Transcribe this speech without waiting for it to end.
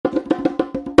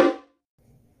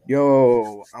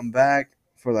Yo, I'm back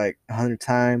for like 100th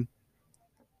time.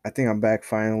 I think I'm back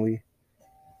finally.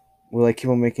 Will I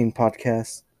keep on making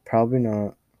podcasts? Probably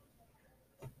not.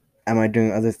 Am I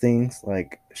doing other things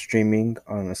like streaming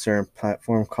on a certain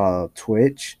platform called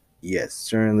Twitch? Yes,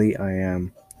 certainly I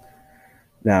am.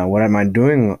 Now, what am I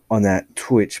doing on that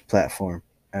Twitch platform?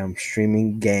 I'm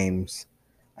streaming games.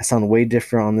 I sound way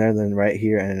different on there than right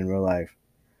here and in real life.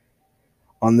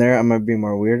 On there, I might be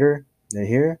more weirder than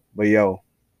here, but yo,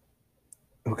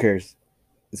 who cares?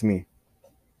 It's me.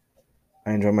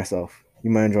 I enjoy myself.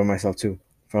 You might enjoy myself too.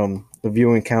 From the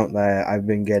viewing count that I've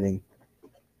been getting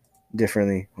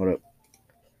differently. Hold up.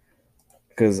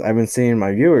 Because I've been seeing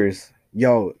my viewers.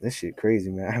 Yo, this shit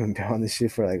crazy, man. I haven't been on this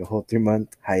shit for like a whole 3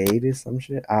 month hiatus, some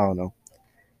shit. I don't know.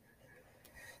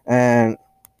 And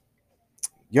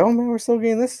yo, man, we're still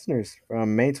getting listeners.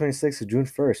 From May 26th to June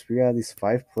 1st, we got at least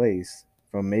 5 plays.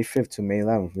 From May 5th to May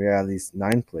 11th, we got at least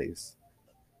 9 plays.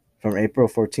 From April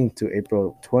 14th to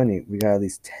April 20th, we got at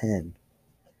least 10.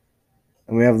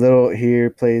 And we have little here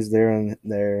plays there and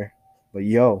there. But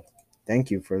yo,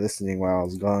 thank you for listening while I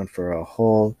was gone for a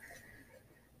whole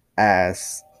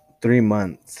ass 3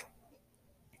 months.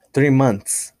 3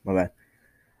 months, my bad.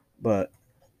 But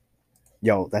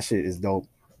yo, that shit is dope.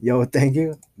 Yo, thank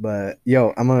you. But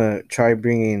yo, I'm gonna try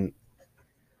bringing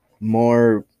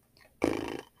more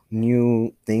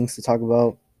new things to talk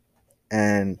about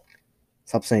and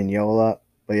stop saying yo a lot.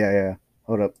 But yeah.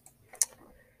 Hold up.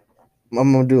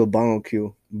 I'm gonna do a bongo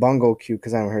cue,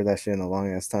 because I haven't heard that shit in a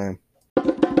long ass time.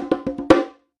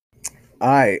 All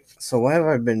right. So what have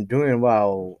I been doing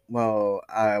while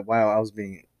I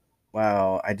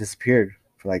disappeared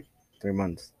for like 3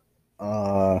 months?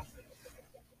 Uh,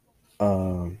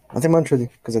 Nothing much really,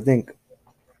 because I think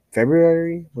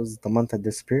February was the month I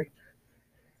disappeared.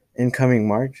 Incoming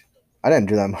March, I didn't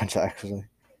do that much actually.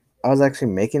 I was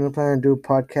actually making a plan to do a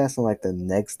podcast on like the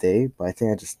next day, but I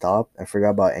think I just stopped and forgot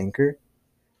about Anchor.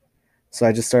 So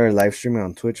I just started live streaming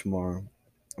on Twitch more.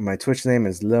 My Twitch name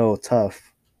is Lil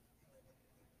Tough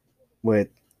with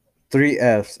three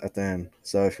F's at the end.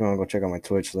 So if you want to go check out my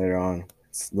Twitch later on,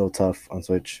 it's Lil Tough on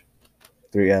Twitch.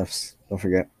 Three F's. Don't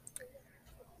forget.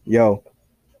 Yo,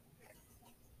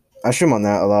 I stream on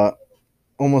that a lot.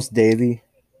 Almost daily.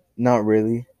 Not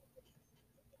really.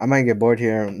 I might get bored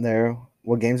here and there.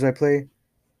 What games do I play?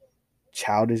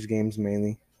 Childish games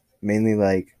mainly. Mainly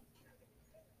like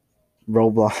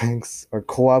Roblox or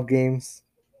co-op games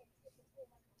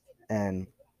and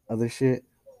other shit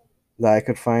that I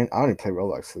could find. I don't even play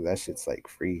Roblox, so that shit's like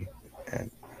free and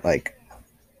like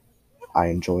I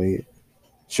enjoy it.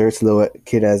 Sure, it's a little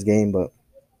kid ass game, but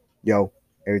yo,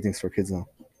 everything's for kids now.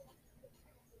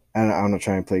 And I'm not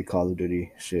trying to play Call of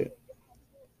Duty shit,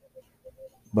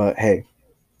 but hey,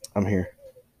 I'm here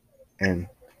and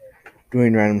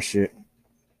doing random shit.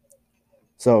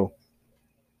 So,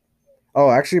 oh,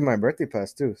 actually, my birthday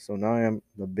passed too. So now I am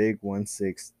the big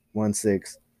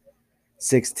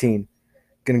 16.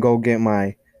 Gonna go get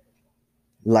my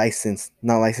license,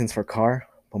 not license for car,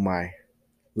 but my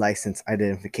license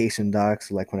identification doc.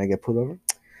 So like when I get pulled over,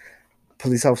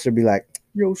 police officer be like,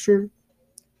 "Yo, sir,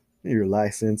 your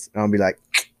license," and I'll be like,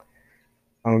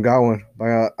 "I don't got one,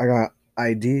 but I got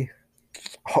ID."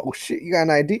 Oh shit, you got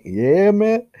an ID? Yeah,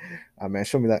 man. Ah man,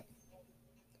 show me that.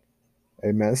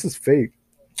 Hey man, this is fake,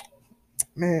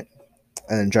 man.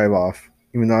 And then drive off,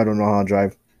 even though I don't know how to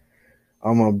drive.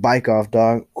 I'm gonna bike off,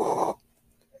 dog.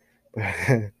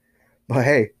 But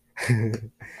hey,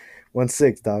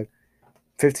 1-6, dog.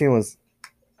 15 was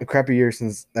a crappy year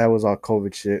since that was all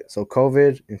COVID shit. So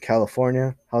COVID in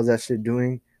California, how's that shit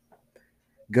doing?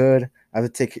 Good. I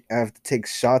have to take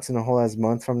shots in a whole ass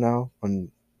month from now on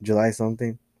July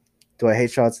something. Do I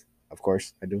hate shots? Of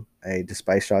course I do. I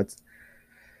despise shots.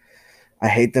 I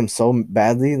hate them so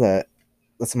badly that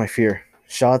that's my fear.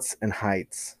 Shots and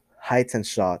heights. Heights and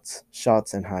shots.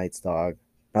 Shots and heights, dog.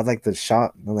 Not like the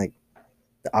shot, not like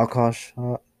the alcohol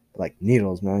shot, like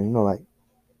needles, man. You know, like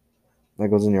that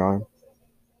goes in your arm.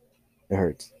 It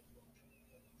hurts.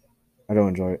 I don't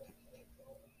enjoy it.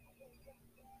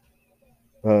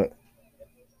 But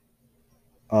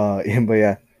but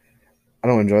yeah, I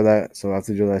don't enjoy that. So I have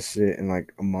to do that shit in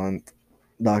like a month.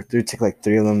 Doctor take like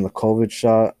three of them. The COVID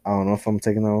shot. I don't know if I'm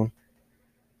taking that one.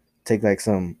 Take like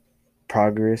some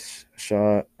progress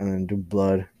shot and then do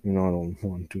blood. You know, I don't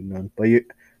want to do none.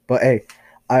 But hey,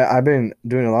 I've been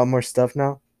doing a lot more stuff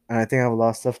now, and I think I have a lot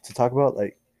of stuff to talk about.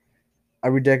 Like I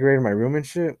redecorated my room and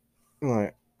shit.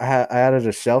 Like I added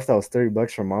a shelf that was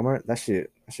 $30 from Walmart. That shit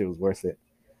was worth it.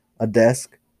 A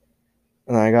desk,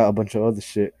 and I got a bunch of other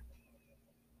shit.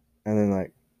 And then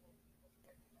like,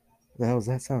 the hell was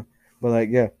that sound? But like,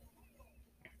 yeah.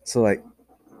 So like,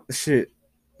 shit.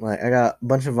 Like I got a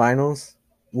bunch of vinyls,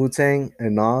 Wu Tang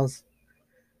and Nas,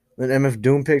 an MF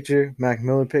Doom picture, Mac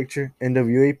Miller picture,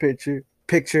 NWA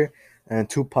picture, and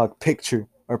Tupac picture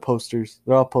are posters.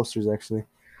 They're all posters actually.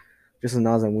 Just the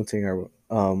Nas and Wu Tang are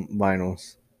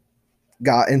vinyls.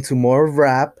 Got into more of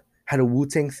rap. Had a Wu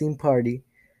Tang theme party.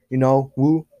 You know,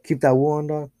 Wu, keep that Wu on,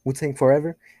 dog. Wu Tang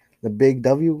forever. The big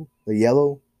W, the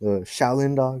yellow, the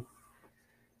Shaolin dog,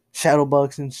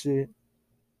 Shadowbox and shit.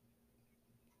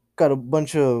 Got a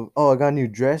bunch of I got a new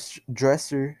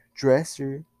dresser.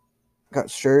 Got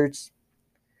shirts.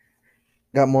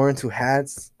 Got more into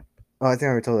hats. Oh, I think I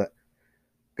already told that.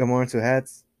 Got more into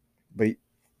hats. But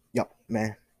yo,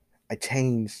 man, I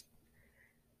changed.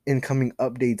 Incoming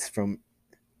updates from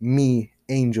me,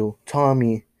 Angel,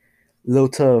 Tommy, Lil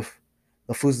Tough,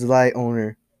 the Foods Delight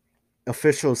owner,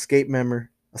 official Escape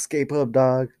member, Escape Hub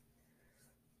dog,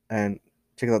 and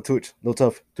check out Twitch, Lil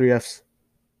Tough, 3Fs.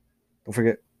 Don't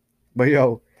forget. But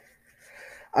yo,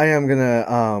 I am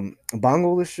gonna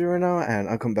bongo this shit right now, and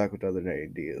I'll come back with other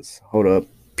ideas. Hold up,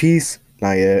 peace.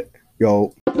 Not yet.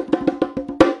 Yo,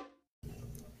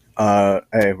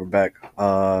 hey, we're back.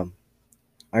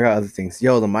 I got other things.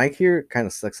 Yo, the mic here kind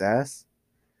of sucks ass.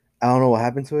 I don't know what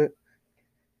happened to it.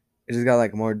 It just got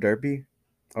like more derpy,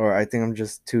 or I think I'm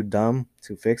just too dumb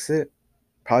to fix it.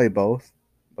 Probably both.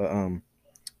 But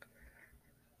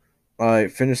I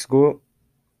finished school.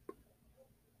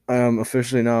 I am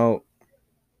officially now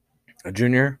a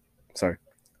junior. Sorry.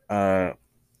 Uh,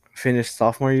 finished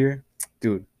sophomore year,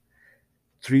 dude.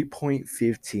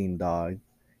 3.15, dog.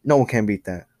 No one can beat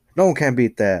that. No one can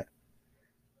beat that.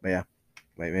 But yeah,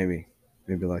 like maybe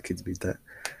a lot of kids beat that.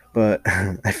 But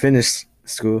I finished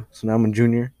school, so now I'm a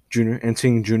junior,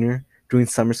 entering junior, doing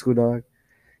summer school, dog.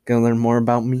 Gonna learn more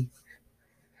about me.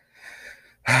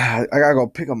 I gotta go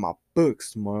pick up my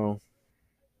books tomorrow.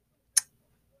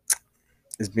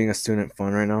 Is being a student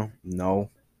fun right now? No.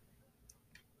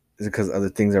 Is it because other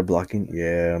things are blocking?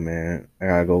 Yeah, man. I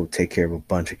gotta go take care of a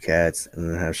bunch of cats and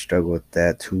then have to struggle with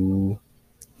that too.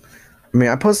 I mean,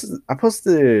 I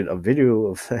posted a video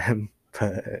of them,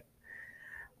 but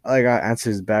all I got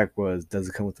answers back was, "Does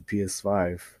it come with the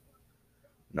PS5?"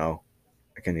 No,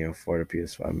 I can't even afford a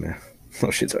PS5, man.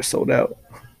 Those shits are sold out.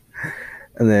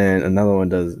 And then another one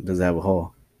does it have a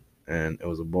hole, and it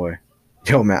was a boy.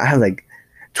 Yo, man, I had like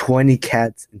 20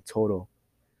 cats in total.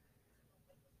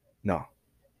 No,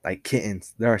 like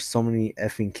kittens. There are so many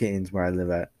effing kittens where I live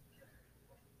at,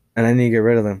 and I need to get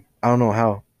rid of them. I don't know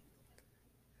how.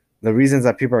 The reasons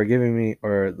that people are giving me,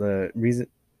 or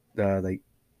like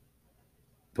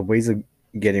the ways of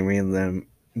getting rid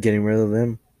of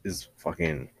them is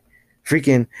fucking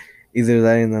freaking either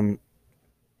letting them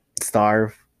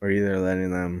starve or either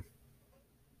letting them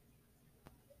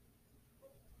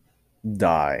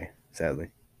die. Sadly,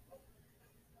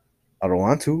 I don't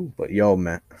want to, but yo,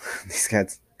 man, these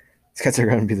cats are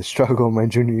gonna be the struggle of my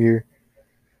junior year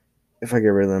if I get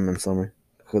rid of them in summer,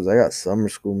 because I got summer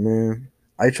school, man.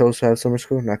 I chose to have summer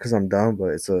school not because I'm dumb, but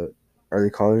it's a early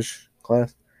college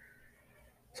class,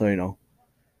 so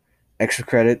extra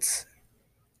credits,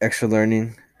 extra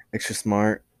learning, extra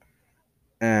smart,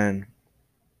 and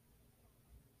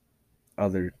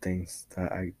other things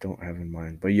that I don't have in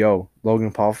mind. But yo,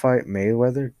 Logan Paul fight,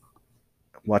 Mayweather,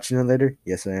 watching it later?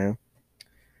 Yes, I am.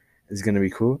 It's gonna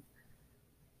be cool.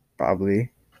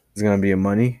 Probably. It's gonna be a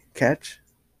money catch.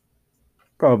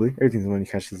 Probably. Everything's a money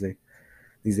catch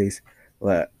these days.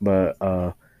 But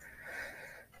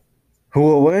who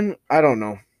will win? I don't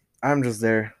know. I'm just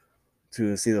there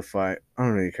to see the fight. I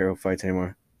don't really care who fights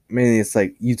anymore. Mainly it's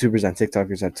like YouTubers and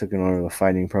TikTokers that took over the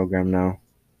fighting program now.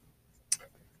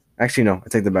 Actually, no, I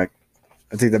take that back.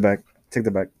 I take that back. Take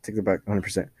that back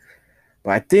 100%.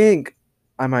 But I think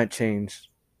I might change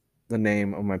the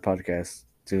name of my podcast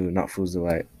to Not Fools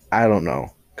Delight. I don't know,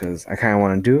 because I kind of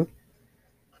want to do,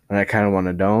 and I kind of want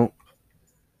to don't,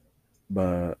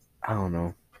 but I don't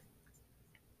know.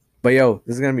 But yo,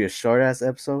 this is gonna be a short ass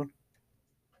episode,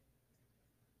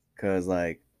 cause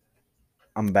like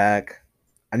I'm back.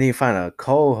 I need to find a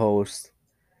co-host.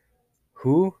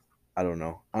 Who? I don't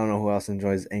know. I don't know who else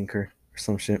enjoys Anchor or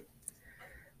some shit.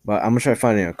 But I'm gonna try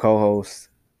finding a co-host,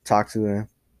 talk to them,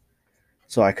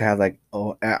 so I could have like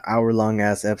hour long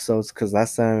ass episodes. Cause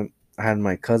last time I had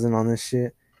my cousin on this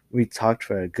shit, we talked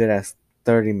for a good ass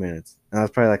 30 minutes, and that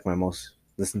was probably like my most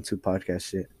listened to podcast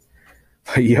shit.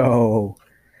 But yo,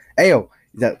 hey yo,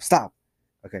 stop.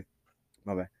 Okay,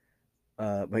 my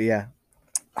bad. But yeah,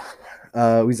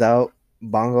 we's out.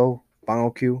 Bongo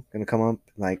Q gonna come up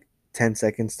in like 10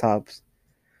 seconds tops.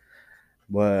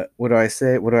 But what do I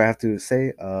say? What do I have to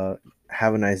say?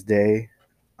 Have a nice day.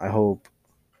 I hope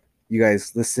you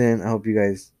guys listen. I hope you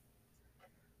guys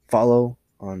follow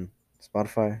on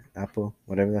Spotify, Apple,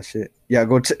 whatever that shit. Yeah,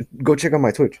 go check out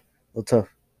my Twitch. Lil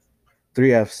Tough.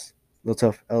 3 F's. Lil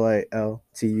Tough. LILTUFFF.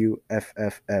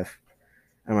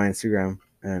 And my Instagram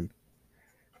and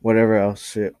whatever else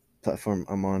shit platform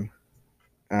I'm on.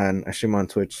 And I stream on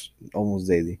Twitch almost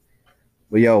daily.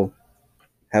 But yo,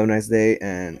 have a nice day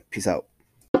and peace out.